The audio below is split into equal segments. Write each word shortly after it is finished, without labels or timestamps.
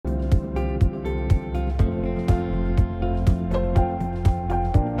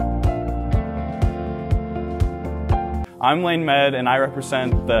I'm Lane Med and I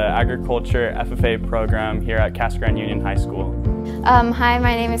represent the Agriculture FFA program here at Casa Grande Union High School. Hi,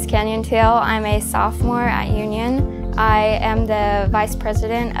 my name is Canyon Teal. I'm a sophomore at Union. I am the Vice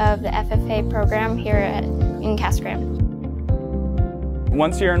President of the FFA program here in Casa Grande.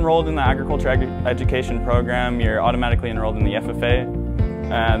 Once you're enrolled in the Agriculture Education program, you're automatically enrolled in the FFA.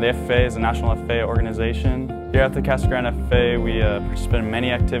 The FFA is a national FFA organization. Here at the Casa Grande FFA, we participate in many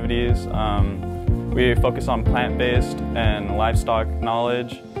activities. We focus on plant-based and livestock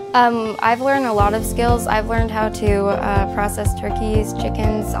knowledge. I've learned a lot of skills. I've learned how to process turkeys,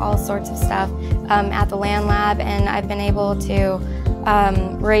 chickens, all sorts of stuff at the land lab, and I've been able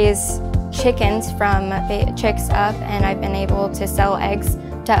to raise chickens from chicks up, and I've been able to sell eggs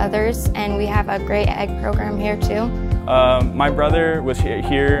to others, and we have a great egg program here too. My brother was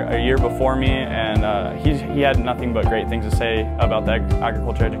here a year before me, and he had nothing but great things to say about the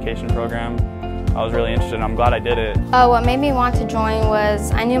agriculture education program. I was really interested and I'm glad I did it. What made me want to join was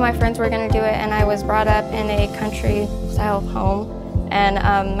I knew my friends were going to do it, and I was brought up in a country style home, and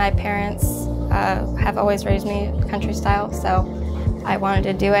my parents have always raised me country style, so I wanted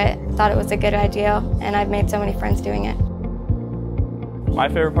to do it, thought it was a good idea, and I've made so many friends doing it. My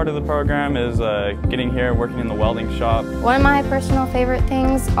favorite part of the program is getting here and working in the welding shop. One of my personal favorite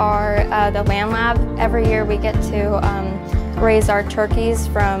things are the land lab. Every year we get to raise our turkeys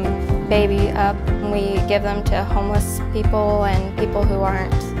from baby up. We give them to homeless people and people who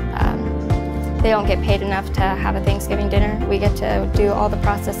aren't, they don't get paid enough to have a Thanksgiving dinner. We get to do all the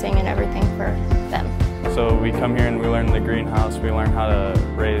processing and everything for them. So we come here and we learn in the greenhouse, we learn how to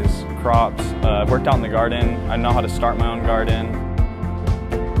raise crops. I've worked out in the garden, I know how to start my own garden.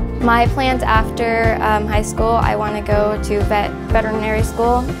 My plans after high school, I want to go to veterinary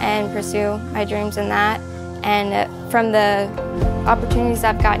school and pursue my dreams in that. And from the opportunities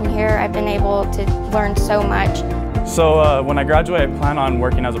I've gotten here, I've been able to learn so much. So when I graduate, I plan on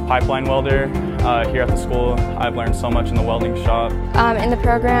working as a pipeline welder here at the school. I've learned so much in the welding shop. In the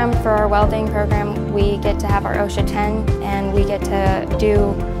program, for our welding program, we get to have our OSHA 10, and we get to do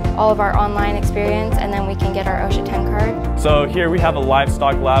all of our online experience, and then we can get our OSHA 10 card. So here we have a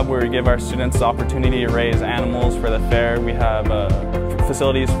livestock lab where we give our students the opportunity to raise animals for the fair. We have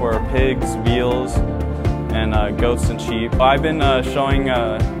facilities for pigs, veals, and goats and sheep. I've been showing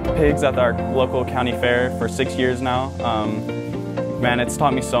pigs at our local county fair for 6 years now. Man, it's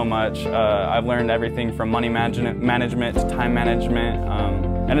taught me so much. I've learned everything from money management to time management,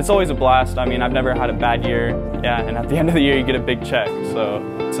 and it's always a blast. I mean, I've never had a bad year. Yeah, and at the end of the year you get a big check. So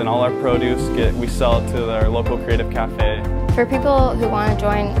it's in all our produce we sell it to our local creative cafe. For people who want to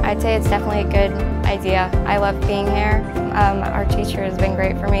join, I'd say it's definitely a good idea. I love being here. Our teacher has been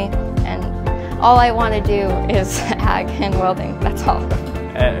great for me, and all I want to do is ag and welding. That's all.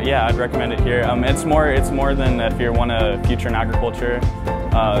 Yeah, I'd recommend it here. It's more than if you want a future in agriculture.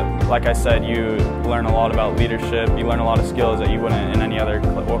 Like I said, you learn a lot about leadership. You learn a lot of skills that you wouldn't in any other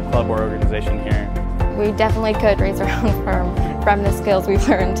club or organization here. We definitely could raise our own firm from the skills we've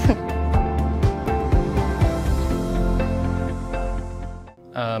learned.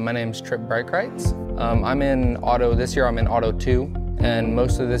 My name's Trip Breikreitz. I'm in auto, this year I'm in auto 2. And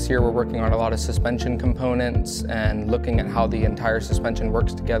most of this year we're working on a lot of suspension components and looking at how the entire suspension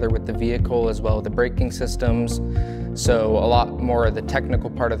works together with the vehicle as well as the braking systems. So a lot more of the technical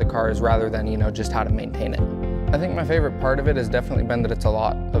part of the cars rather than, just how to maintain it. I think my favorite part of it has definitely been that it's a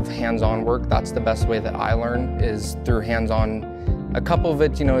lot of hands-on work. That's the best way that I learn, is through hands-on. A couple of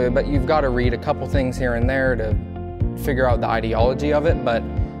it, but you've got to read a couple things here and there to figure out the ideology of it, but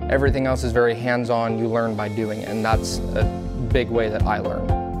everything else is very hands-on. You learn by doing it, and that's a big way that I learn.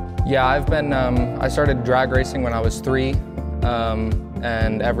 Yeah, I started drag racing when I was 3,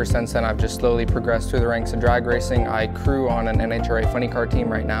 and ever since then I've just slowly progressed through the ranks of drag racing. I crew on an NHRA funny car team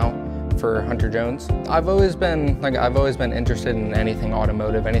right now for Hunter Jones. I've always been interested in anything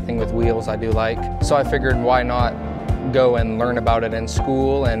automotive, anything with wheels I do like. So I figured why not go and learn about it in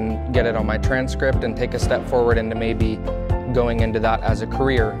school and get it on my transcript and take a step forward into maybe going into that as a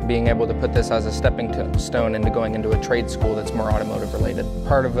career, being able to put this as a stepping stone into going into a trade school that's more automotive related.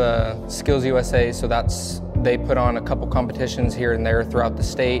 Part of Cguhs USA, so they put on a couple competitions here and there throughout the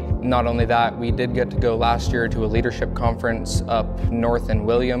state. Not only that, we did get to go last year to a leadership conference up north in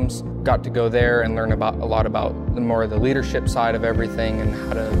Williams. Got to go there and learn a lot about more of the leadership side of everything and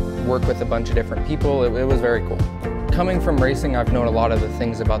how to work with a bunch of different people. It was very cool. Coming from racing, I've known a lot of the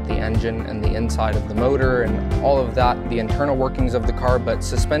things about the engine and the inside of the motor and all of that, the internal workings of the car, but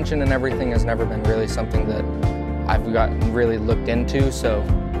suspension and everything has never been really something that I've gotten really looked into. So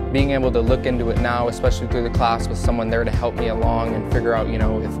being able to look into it now, especially through the class with someone there to help me along and figure out,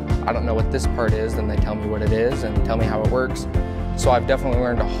 if I don't know what this part is, then they tell me what it is and tell me how it works. So I've definitely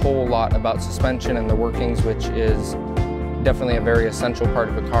learned a whole lot about suspension and the workings, which is definitely a very essential part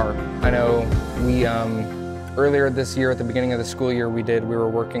of a car. I know we, earlier this year, at the beginning of the school year, we were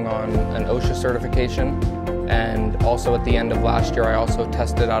working on an OSHA certification, and also at the end of last year I also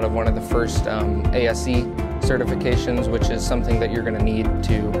tested out of one of the first ASE certifications, which is something that you're going to need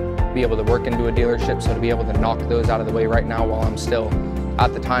to be able to work into a dealership. So to be able to knock those out of the way right now while I'm still,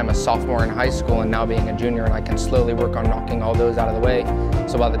 at the time, a sophomore in high school and now being a junior, and I can slowly work on knocking all those out of the way.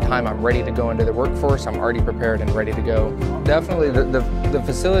 So by the time I'm ready to go into the workforce, I'm already prepared and ready to go. Definitely the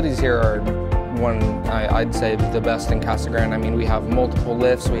facilities here are I'd say the best in Casa Grande. I mean, we have multiple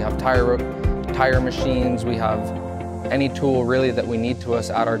lifts, we have tire machines, we have any tool really that we need to us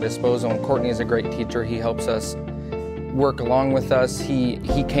at our disposal. And Courtney is a great teacher. He helps us work along with us. He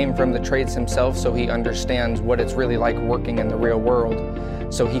came from the trades himself, so he understands what it's really like working in the real world.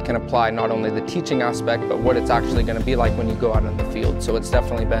 So he can apply not only the teaching aspect, but what it's actually going to be like when you go out in the field. So it's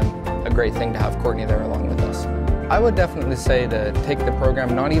definitely been a great thing to have Courtney there along with us. I would definitely say to take the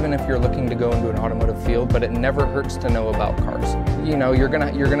program, not even if you're looking to go into an automotive field, but it never hurts to know about cars. You know, you're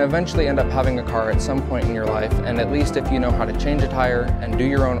gonna eventually end up having a car at some point in your life, and at least if you know how to change a tire and do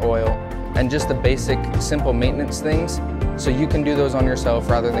your own oil and just the basic simple maintenance things, so you can do those on yourself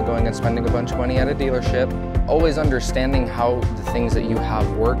rather than going and spending a bunch of money at a dealership. Always understanding how the things that you have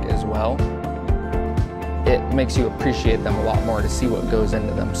work as well, it makes you appreciate them a lot more to see what goes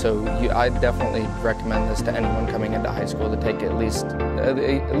into them. So I definitely recommend this to anyone coming into high school to take at least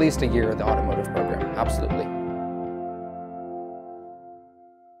a year of the automotive program. Absolutely.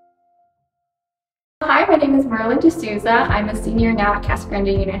 Hi, my name is Merlin D'Souza. I'm a senior now at Casa Grande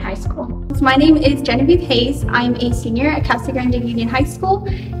Union High School. So my name is Genevieve Hayes. I'm a senior at Casa Grande Union High School,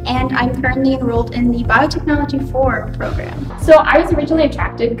 and I'm currently enrolled in the Biotechnology 4 program. So I was originally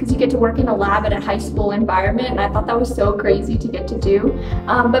attracted because you get to work in a lab at a high school environment, and I thought that was so crazy to get to do.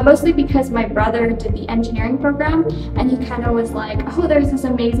 But mostly because my brother did the engineering program, and he kind of was like, oh, there's this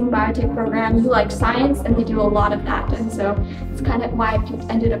amazing biotech program. You like science, and they do a lot of that. And so it's kind of why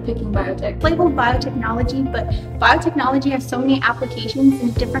I ended up picking biotech. It's labeled biotechnology, but biotechnology has so many applications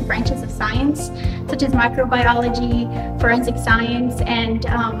in different branches of science, such as microbiology, forensic science, and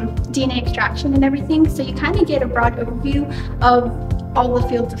DNA extraction and everything. So you kind of get a broad overview of all the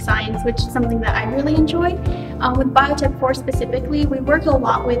fields of science, which is something that I really enjoy. With Biotech 4 specifically, we work a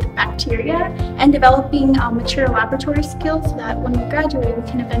lot with bacteria and developing mature laboratory skills so that when we graduate, we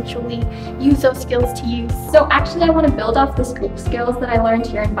can eventually use those skills to use. So actually, I want to build off the skills that I learned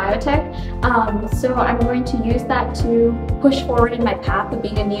here in biotech. So I'm going to use that to push forward in my path of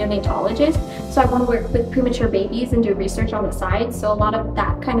being a neonatologist. So I want to work with premature babies and do research on the side. So a lot of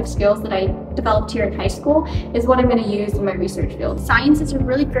that kind of skills that I developed here in high school is what I'm going to use in my research field. Science is a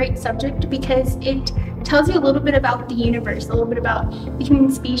really great subject because it tells you a little bit about the universe, a little bit about the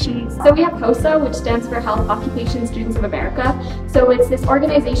human species. So we have HOSA, which stands for Health Occupation Students of America. So it's this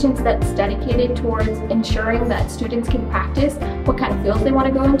organization that's dedicated towards ensuring that students can practice what kind of fields they want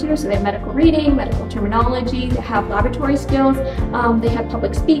to go into. So they have medical reading, medical terminology, they have laboratory skills, they have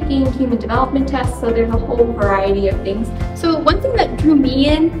public speaking, human development tests, so there's a whole variety of things. So one thing that drew me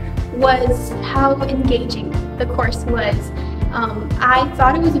in was how engaging the course was. I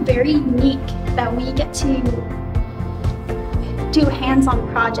thought it was very unique that we get to do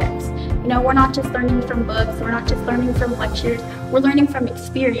hands-on projects. You know, we're not just learning from books, we're not just learning from lectures, we're learning from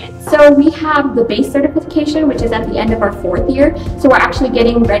experience. So we have the base certification, which is at the end of our 4th year. So we're actually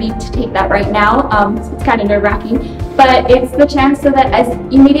getting ready to take that right now. So it's kind of nerve-wracking, but it's the chance so that as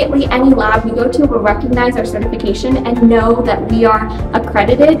immediately any lab we go to will recognize our certification and know that we are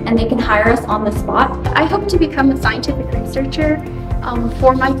accredited and they can hire us on the spot. I hope to become a scientific researcher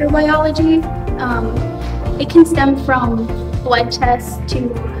for microbiology. It can stem from blood tests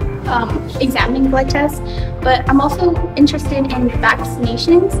to examining blood tests, but I'm also interested in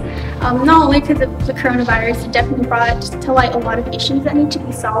vaccinations, not only because of the coronavirus. It definitely brought to light a lot of issues that need to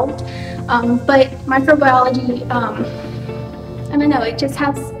be solved, but microbiology, I don't know, it just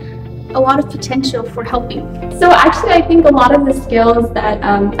has a lot of potential for helping. So actually I think a lot of the skills that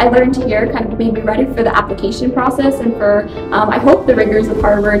I learned here kind of made me ready for the application process and for, I hope, the rigors of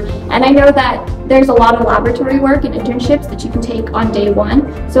Harvard. And I know that there's a lot of laboratory work and internships that you can take on day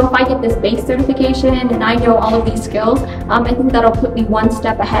 1. So if I get this base certification and I know all of these skills, I think that'll put me one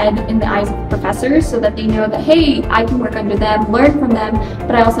step ahead in the eyes of professors so that they know that, hey, I can work under them, learn from them,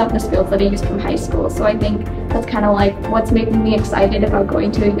 but I also have the skills that I used from high school. So I think that's kind of like what's making me excited about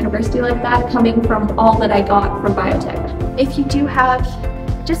going to a university like that, coming from all that I got from biotech. If you do have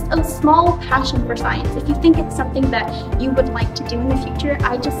just a small passion for science. If you think it's something that you would like to do in the future,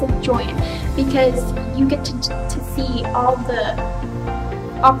 I just say join, because you get to see all the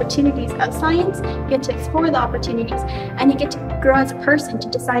opportunities of science, you get to explore the opportunities, and you get to grow as a person to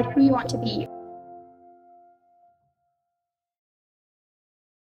decide who you want to be.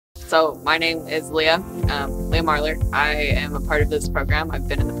 So my name is Leah Marler. I am a part of this program. I've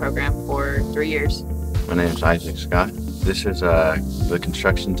been in the program for 3 years. My name is Isaac Scott. This is the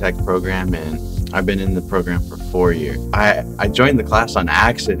construction tech program, and I've been in the program for 4 years. I joined the class on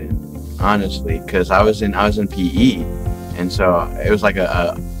accident, honestly, because I was in PE, and so it was like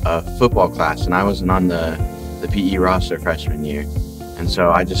a football class, and I wasn't on the PE roster freshman year, and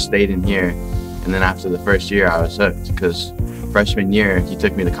so I just stayed in here. And then after the first year, I was hooked, because freshman year he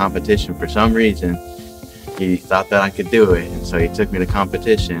took me to competition. For some reason he thought that I could do it, and so he took me to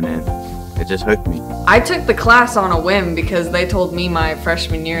competition, and it just hooked me. I took the class on a whim because they told me my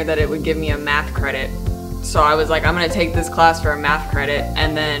freshman year that it would give me a math credit. So I was like, I'm gonna take this class for a math credit,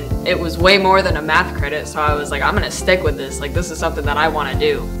 and then it was way more than a math credit, so I was like, I'm gonna stick with this. Like, this is something that I want to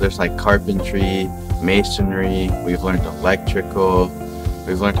do. There's like carpentry, masonry, we've learned electrical,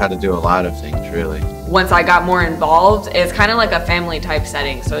 we've learned how to do a lot of things, really. Once I got more involved, it's kind of like a family type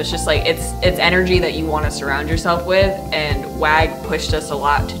setting. So it's just like, it's energy that you want to surround yourself with, and WAG pushed us a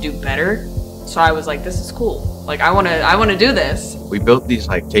lot to do better. So I was like, this is cool. Like, I want to do this. We built these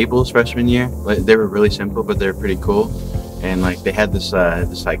like tables freshman year. They were really simple, but they're pretty cool. And like they had this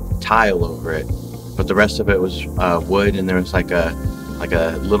like tile over it, but the rest of it was wood, and there was like a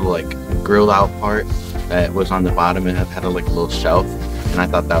little like grilled out part that was on the bottom, and it had a little shelf. And I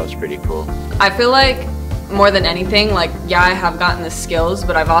thought that was pretty cool. I feel like more than anything, like, yeah, I have gotten the skills,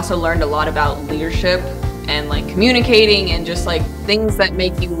 but I've also learned a lot about leadership and like communicating, and just like things that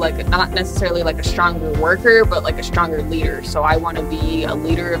make you like not necessarily like a stronger worker, but like a stronger leader. So I want to be a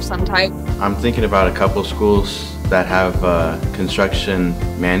leader of some type. I'm thinking about a couple schools that have construction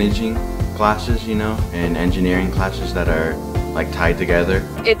managing classes, you know, and engineering classes that are like tied together.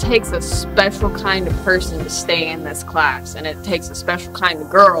 It takes a special kind of person to stay in this class, and it takes a special kind of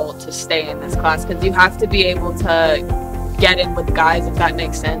girl to stay in this class, because you have to be able to get in with guys, if that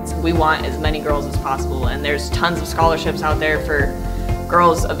makes sense. We want as many girls as possible, and there's tons of scholarships out there for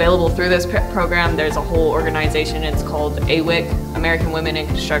girls available through this program. There's a whole organization, it's called AWIC, American Women in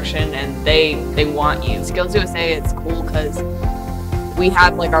Construction, and they want you. Skills USA, it's cool because we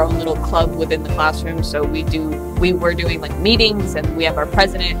have like our own little club within the classroom. So we're doing like meetings, and we have our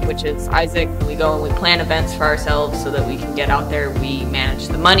president, which is Isaac, and we go and we plan events for ourselves so that we can get out there. We manage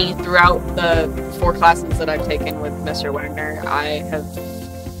the money throughout the 4 classes that I've taken with Mr. Wagner. I have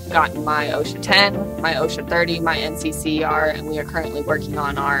gotten my OSHA 10, my OSHA 30, my NCCR, and we are currently working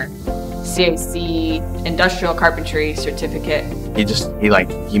on our CAC industrial carpentry certificate.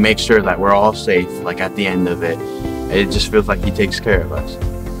 He makes sure that we're all safe, like at the end of it. It just feels like he takes care of us.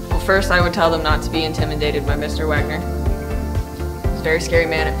 Well, first I would tell them not to be intimidated by Mr. Wagner. He's a very scary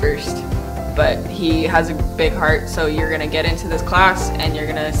man at first, but he has a big heart. So you're gonna get into this class and you're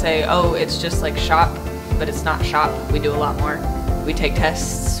gonna say, oh, it's just like shop, but it's not shop. We do a lot more. We take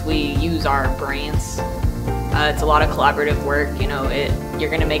tests, we use our brains. It's a lot of collaborative work, you know, you're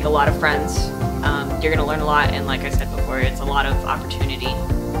gonna make a lot of friends. You're gonna learn a lot, and like I said before, it's a lot of opportunity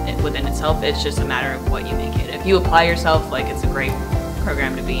within itself. It's just a matter of what you make it. If you apply yourself, like, it's a great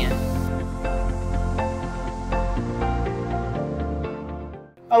program to be in.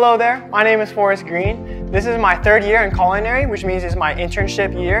 Hello there, my name is Forrest Green. This is my 3rd year in culinary, which means it's my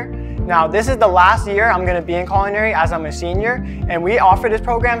internship year. Now, this is the last year I'm going to be in culinary as I'm a senior, and we offer this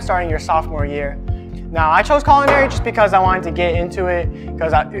program starting your sophomore year. Now, I chose culinary just because I wanted to get into it,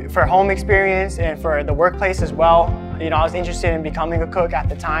 for home experience and for the workplace as well. You know, I was interested in becoming a cook at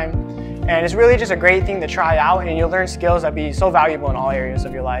the time. And it's really just a great thing to try out, and you'll learn skills that be so valuable in all areas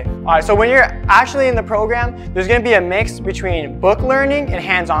of your life. All right, so when you're actually in the program, there's gonna be a mix between book learning and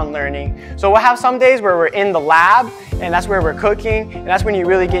hands-on learning. So we'll have some days where we're in the lab, and that's where we're cooking, and that's when you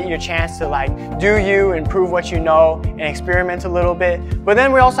really get your chance to like do you and prove what you know and experiment a little bit. But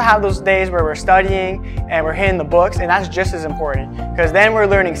then we also have those days where we're studying and we're hitting the books, and that's just as important, because then we're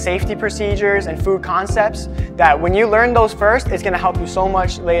learning safety procedures and food concepts that when you learn those first, it's gonna help you so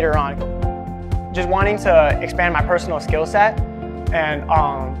much later on. Just wanting to expand my personal skill set, and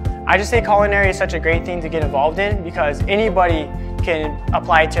I just say culinary is such a great thing to get involved in, because anybody can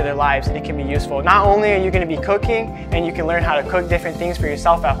apply it to their lives and it can be useful. Not only are you going to be cooking and you can learn how to cook different things for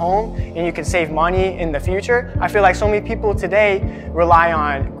yourself at home, and you can save money in the future. I feel like so many people today rely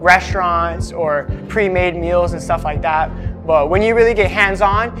on restaurants or pre-made meals and stuff like that, but when you really get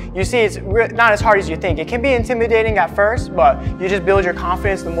hands-on, you see it's not as hard as you think. It can be intimidating at first, but you just build your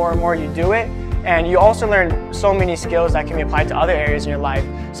confidence the more and more you do it. And you also learn so many skills that can be applied to other areas in your life,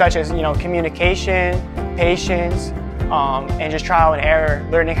 such as communication, patience, and just trial and error,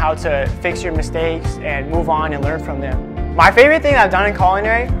 learning how to fix your mistakes and move on and learn from them. My favorite thing I've done in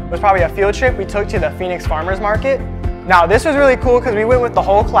culinary was probably a field trip we took to the Phoenix Farmers Market. Now this was really cool because we went with the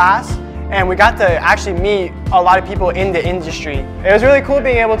whole class and we got to actually meet a lot of people in the industry. It was really cool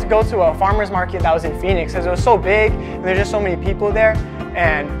being able to go to a farmer's market that was in Phoenix because it was so big and there's just so many people there.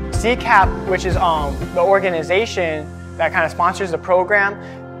 And Cguhs, which is the organization that kind of sponsors the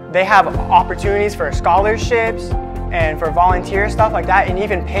program, they have opportunities for scholarships and for volunteer stuff like that, and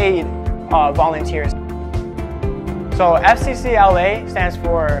even paid volunteers. So FCCLA stands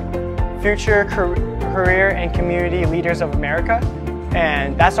for Future Career and Community Leaders of America,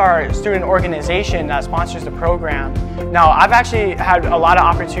 and that's our student organization that sponsors the program. Now, I've actually had a lot of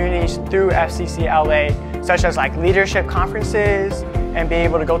opportunities through FCCLA, such as like leadership conferences and being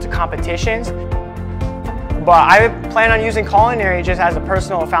able to go to competitions. But I plan on using culinary just as a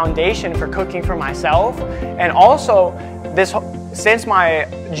personal foundation for cooking for myself. And also, since my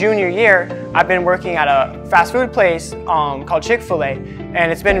junior year, I've been working at a fast food place called Chick-fil-A.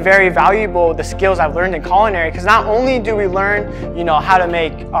 And it's been very valuable, the skills I've learned in culinary, because not only do we learn, how to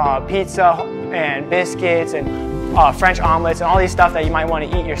make pizza and biscuits and French omelets and all these stuff that you might want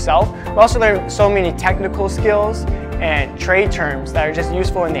to eat yourself, we also learn so many technical skills and trade terms that are just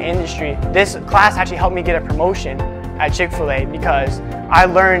useful in the industry. This class actually helped me get a promotion at Chick-fil-A because I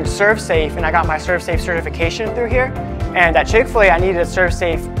learned ServSafe and I got my ServSafe certification through here. And at Chick-fil-A, I needed a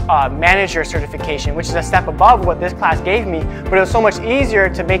ServSafe manager certification, which is a step above what this class gave me, but it was so much easier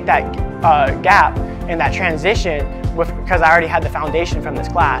to make that gap and that transition because I already had the foundation from this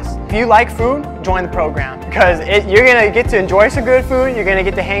class. If you like food, join the program because you're gonna get to enjoy some good food, you're gonna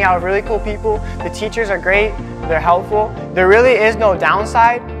get to hang out with really cool people, the teachers are great, they're helpful. There really is no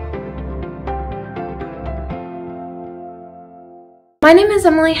downside. My name is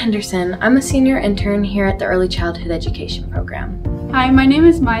Emily Henderson. I'm a senior intern here at the Early Childhood Education Program. Hi, my name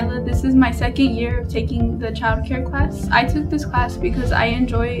is Mila. This is my second year of taking the childcare class. I took this class because I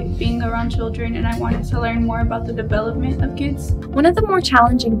enjoy being around children and I wanted to learn more about the development of kids. One of the more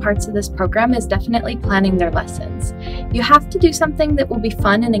challenging parts of this program is definitely planning their lessons. You have to do something that will be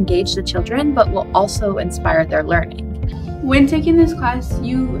fun and engage the children, but will also inspire their learning. When taking this class,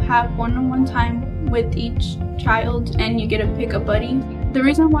 you have one-on-one time with each child and you get to pick a buddy. The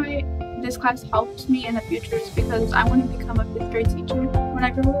reason why this class helps me in the future is because I want to become a 5th grade teacher when I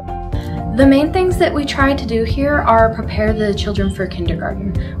grow up. The main things that we try to do here are prepare the children for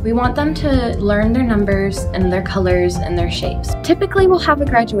kindergarten. We want them to learn their numbers and their colors and their shapes. Typically we'll have a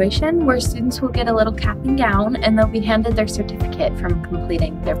graduation where students will get a little cap and gown and they'll be handed their certificate from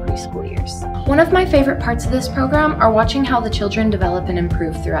completing their preschool years. One of my favorite parts of this program are watching how the children develop and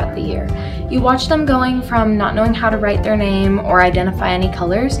improve throughout the year. You watch them going from not knowing how to write their name or identify any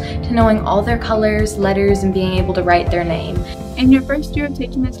colors to knowing all their colors, letters, and being able to write their name. In your first year of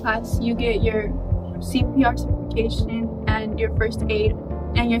taking this class, you get your CPR certification and your first aid.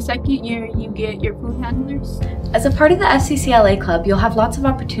 And your second year, you get your food handlers. As a part of the FCCLA Club, you'll have lots of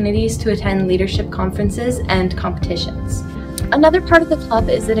opportunities to attend leadership conferences and competitions. Another part of the club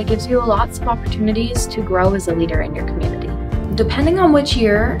is that it gives you lots of opportunities to grow as a leader in your community. Depending on which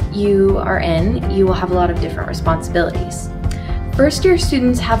year you are in, you will have a lot of different responsibilities. First year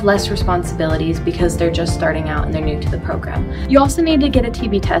students have less responsibilities because they're just starting out and they're new to the program. You also need to get a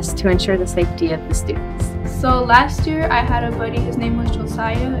TB test to ensure the safety of the students. So last year I had a buddy, his name was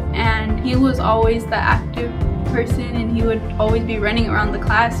Josiah, and he was always the active person and he would always be running around the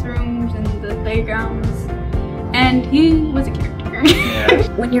classrooms and the playgrounds, and he was a character. Yeah.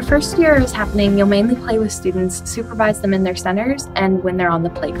 When your first year is happening, you'll mainly play with students, supervise them in their centers, and when they're on the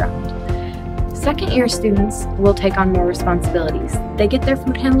playground. Second year students will take on more responsibilities. They get their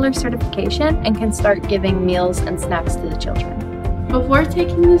food handler certification and can start giving meals and snacks to the children. Before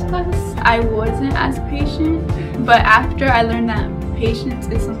taking this class, I wasn't as patient, but after I learned that patience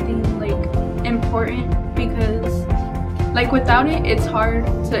is something important because without it, it's hard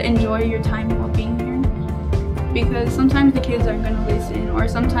to enjoy your time while being here because sometimes the kids aren't going to listen, or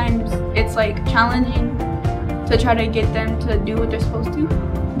sometimes it's challenging to try to get them to do what they're supposed to,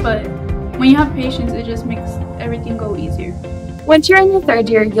 but when you have patience, it just makes everything go easier. Once you're in your third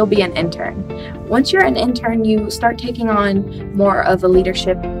year, you'll be an intern. Once you're an intern, you start taking on more of a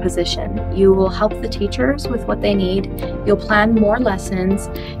leadership position. You will help the teachers with what they need. You'll plan more lessons.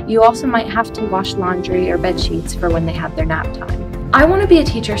 You also might have to wash laundry or bed sheets for when they have their nap time. I want to be a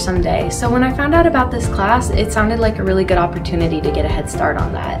teacher someday, so when I found out about this class, it sounded like a really good opportunity to get a head start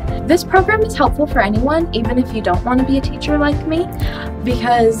on that. This program is helpful for anyone, even if you don't want to be a teacher like me,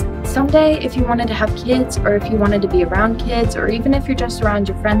 because someday if you wanted to have kids, or if you wanted to be around kids, or even if you're just around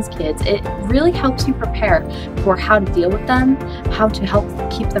your friends' kids, it really helps you prepare for how to deal with them, how to help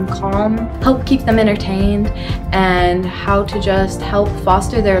keep them calm, help keep them entertained, and how to just help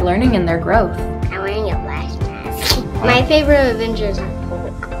foster their learning and their growth. I'm wearing a flash mask. My favorite Avenger is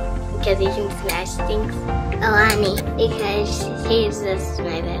Hulk because he can smash things. Alani because he's just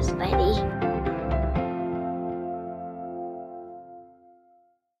my best buddy.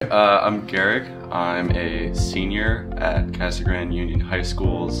 I'm Garrick. I'm a senior at Casa Grande Union High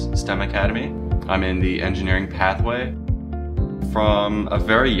School's STEM Academy. I'm in the engineering pathway. From a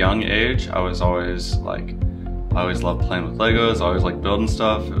very young age, I always loved playing with Legos, I always liked building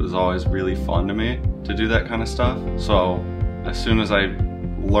stuff. It was always really fun to me to do that kind of stuff. So as soon as I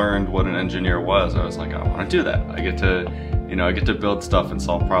learned what an engineer was, I was like, I want to do that. I get to build stuff and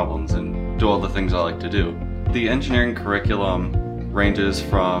solve problems and do all the things I like to do. The engineering curriculum ranges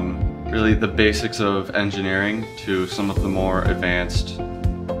from really the basics of engineering to some of the more advanced,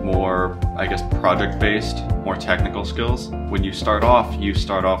 more, I guess, project-based, more technical skills. When you start off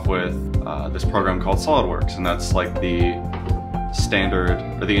with this program called SolidWorks, and that's like the standard,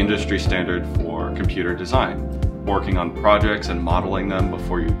 or the industry standard for computer design. Working on projects and modeling them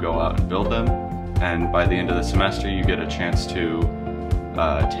before you go out and build them. And by the end of the semester, you get a chance to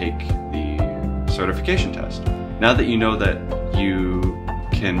take the certification test. Now that you know that you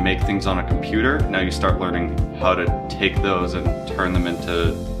can make things on a computer, now you start learning how to take those and turn them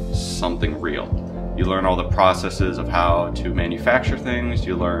into something real. You learn all the processes of how to manufacture things,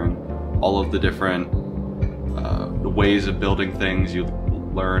 you learn all of the different ways of building things, you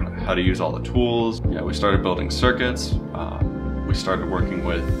learn how to use all the tools. Yeah, we started building circuits, we started working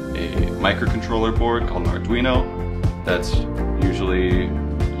with a microcontroller board called an Arduino that's usually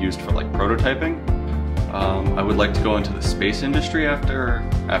used for like prototyping. I would like to go into the space industry after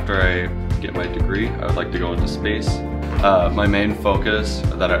I get my degree. I would like to go into space. My main focus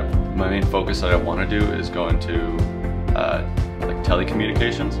that I want to do is go into like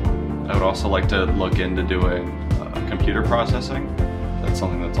telecommunications. I would also like to look into doing computer processing. That's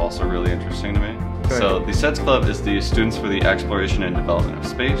something that's also really interesting to me. Good. So the SEDS Club is the Students for the Exploration and Development of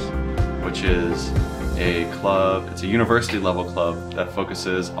Space, which is a club, it's a university level club that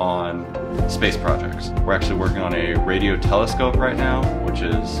focuses on space projects. We're actually working on a radio telescope right now, which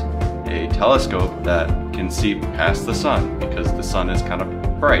is a telescope that can see past the sun because the sun is kind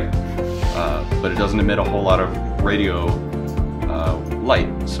of bright, but it doesn't emit a whole lot of radio light,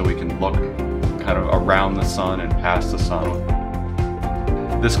 so we can look kind of around the sun and past the sun.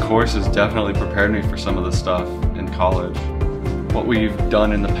 This course has definitely prepared me for some of the stuff in college. What we've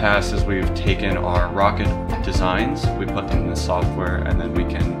done in the past is we've taken our rocket designs, we put them in the software, and then we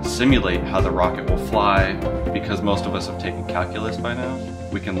can simulate how the rocket will fly. Because most of us have taken calculus by now,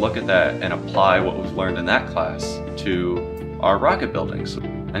 we can look at that and apply what we've learned in that class to our rocket building. So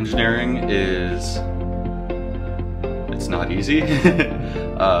engineering it's not easy.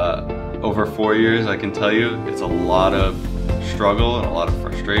 Over 4 years, I can tell you, it's a lot of struggle and a lot of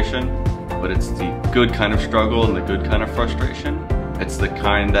frustration, but it's the good kind of struggle and the good kind of frustration. It's the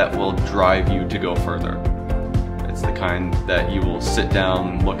kind that will drive you to go further. It's the kind that you will sit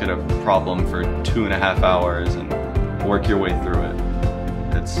down, look at a problem for 2.5 hours and work your way through it.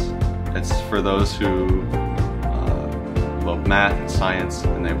 It's for those who love math and science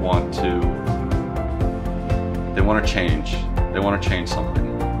and they want to change. They want to change something.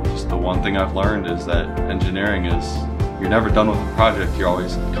 Just the one thing I've learned is that engineering is, you're never done with a project, you're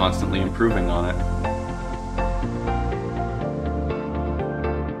always constantly improving on it.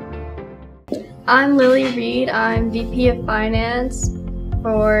 I'm Lily Reed. I'm VP of Finance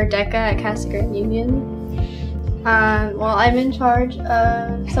for DECA at Casa Grande Union. Well, I'm in charge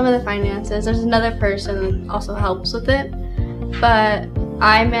of some of the finances. There's another person that also helps with it, but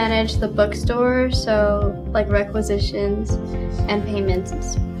I manage the bookstore, so like requisitions and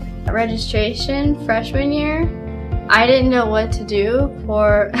payments. Registration freshman year, I didn't know what to do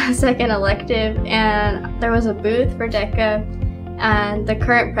for a second elective, and there was a booth for DECA, and the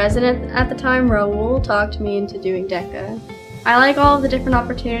current president at the time, Raul, talked me into doing DECA. I like all of the different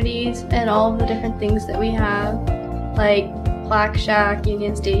opportunities and all of the different things that we have, like Plaque Shack,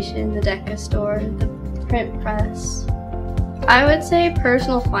 Union Station, the DECA store, the print press. I would say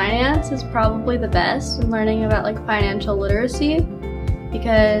personal finance is probably the best in learning about like financial literacy,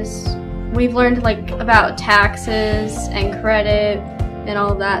 because we've learned like about taxes and credit and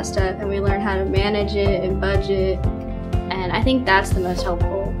all that stuff, and we learn how to manage it and budget and and I think that's the most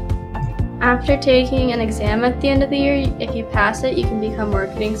helpful. After taking an exam at the end of the year, if you pass it, you can become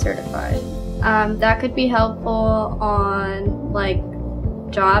marketing certified. That could be helpful on like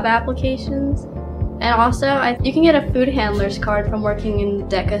job applications. And also, you can get a food handler's card from working in the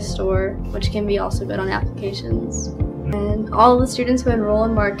DECA store, which can be also good on applications. And all of the students who enroll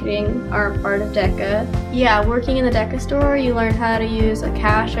in marketing are a part of DECA. Yeah, working in the DECA store, you learn how to use a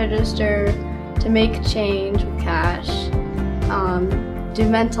cash register to make change with cash, do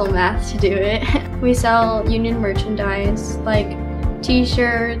mental math to do it. We sell union merchandise like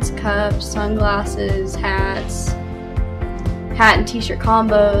t-shirts, cups, sunglasses, hats, hat and t-shirt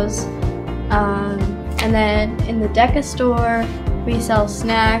combos. And then in the DECA store, we sell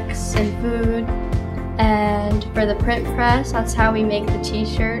snacks and food. And for the print press, that's how we make the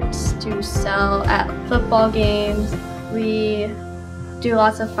t-shirts to sell at football games. We do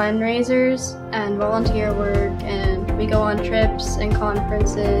lots of fundraisers and volunteer work, and we go on trips and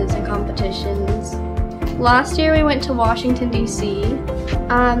conferences and competitions. Last year we went to Washington, D.C.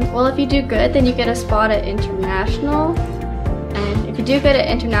 Well, if you do good, then you get a spot at International. And if you do good at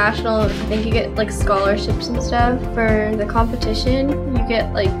International, I think you get like scholarships and stuff. For the competition, you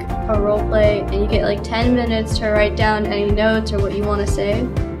get like a role play, and you get like 10 minutes to write down any notes or what you want to say.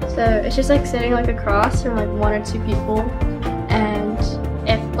 So it's just like sitting like across from like 1 or 2 people, and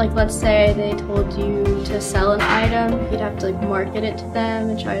if like let's say they told you to sell an item, you'd have to like market it to them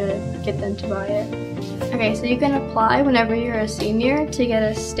and try to get them to buy it. Okay, so you can apply whenever you're a senior to get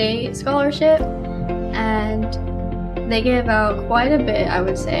a state scholarship, and they give out quite a bit, I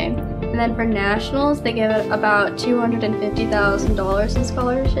would say. And then for nationals, they give about $250,000 in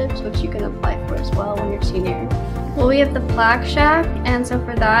scholarships, which you can apply for as well when you're senior. Well, we have the Plaque Shack, and so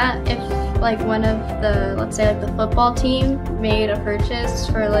for that, if like one of the, let's say like the football team made a purchase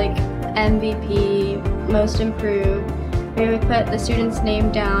for like MVP, most improved, we would put the student's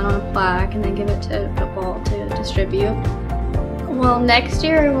name down on a plaque and then give it to football to distribute. Well, next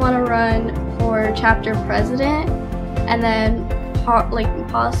year we want to run for chapter president, and then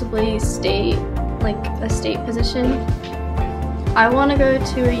possibly state, like a state position. I want to go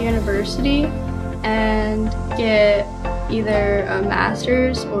to a university and get either a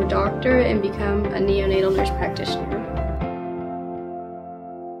master's or doctorate and become a neonatal nurse practitioner.